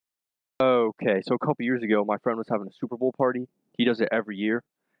Okay, so a couple years ago, my friend was having a Super Bowl party. He does it every year.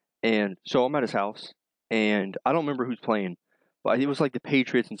 And so I'm at his house, and I don't remember who's playing, but it was like the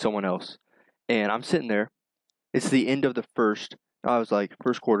Patriots and someone else. And I'm sitting there. It's the end of the first. I was like,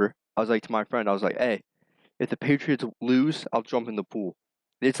 first quarter. I was like to my friend, I was like, hey, if the Patriots lose, I'll jump in the pool.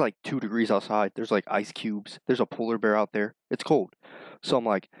 It's like 2 degrees outside. There's like ice cubes. There's a polar bear out there. It's cold. So I'm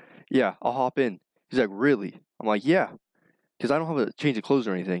like, yeah, I'll hop in. He's like, really? I'm like, yeah, because I don't have a change of clothes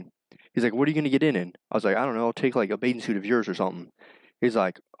or anything. He's like, what are you going to get in? I was like, I don't know. I'll take like a bathing suit of yours or something. He's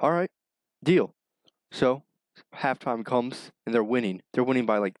like, all right, deal. So halftime comes and they're winning. They're winning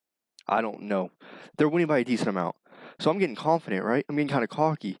by like, I don't know. They're winning by a decent amount. So I'm getting confident, right? I'm getting kind of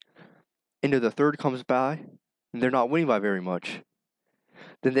cocky. Into the third comes by and they're not winning by very much.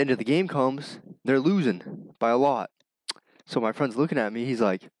 Then the end of the game comes, they're losing by a lot. So my friend's looking at me. He's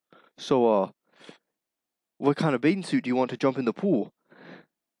like, so what kind of bathing suit do you want to jump in the pool?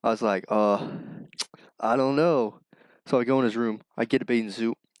 I was like, I don't know. So I go in his room. I get a bathing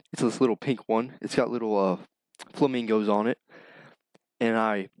suit. It's this little pink one. It's got little flamingos on it.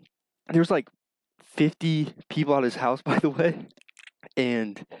 And there's like 50 people at his house, by the way.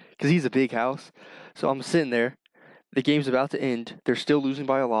 And because he's a big house. So I'm sitting there. The game's about to end. They're still losing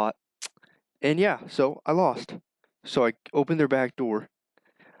by a lot. And yeah, so I lost. So I open their back door.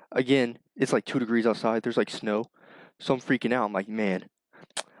 Again, it's like 2 degrees outside. There's like snow. So I'm freaking out. I'm like, man,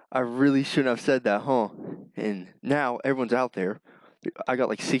 I really shouldn't have said that, huh? And now everyone's out there. I got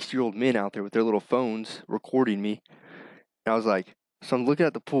like 60-year-old men out there with their little phones recording me. And I was like, so I'm looking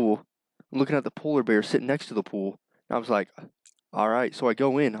at the pool. I'm looking at the polar bear sitting next to the pool. And I was like, all right. So I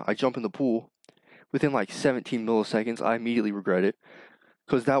go in. I jump in the pool. Within like 17 milliseconds, I immediately regret it.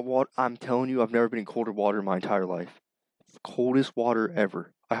 Because that water, I'm telling you, I've never been in colder water in my entire life. Coldest water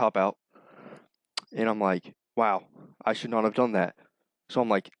ever. I hop out. And I'm like, wow, I should not have done that. So I'm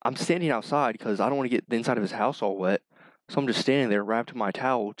like, I'm standing outside because I don't want to get the inside of his house all wet. So I'm just standing there wrapped in my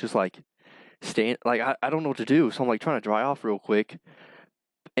towel, just like I don't know what to do. So I'm like trying to dry off real quick.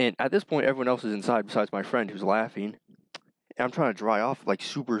 And at this point, everyone else is inside besides my friend who's laughing. And I'm trying to dry off like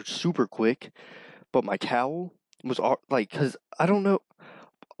super, super quick. But my towel was like, because I don't know.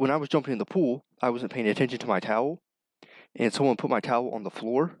 When I was jumping in the pool, I wasn't paying attention to my towel. And someone put my towel on the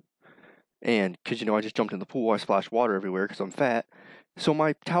floor. And because, I just jumped in the pool, I splashed water everywhere because I'm fat. So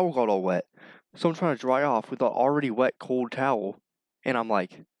my towel got all wet. So I'm trying to dry off with an already wet, cold towel. And I'm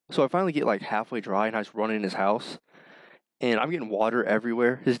like, so I finally get like halfway dry and I just run in his house. And I'm getting water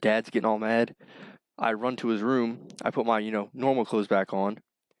everywhere. His dad's getting all mad. I run to his room. I put my, normal clothes back on.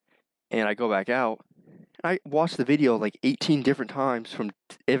 And I go back out. I watched the video like 18 different times from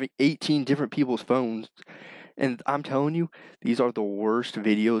 18 different people's phones. And I'm telling you, these are the worst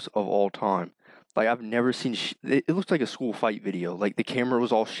videos of all time. Like, I've never seen... it looks like a school fight video. Like, the camera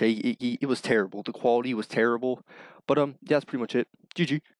was all shaky. It was terrible. The quality was terrible. But, yeah, that's pretty much it. GG.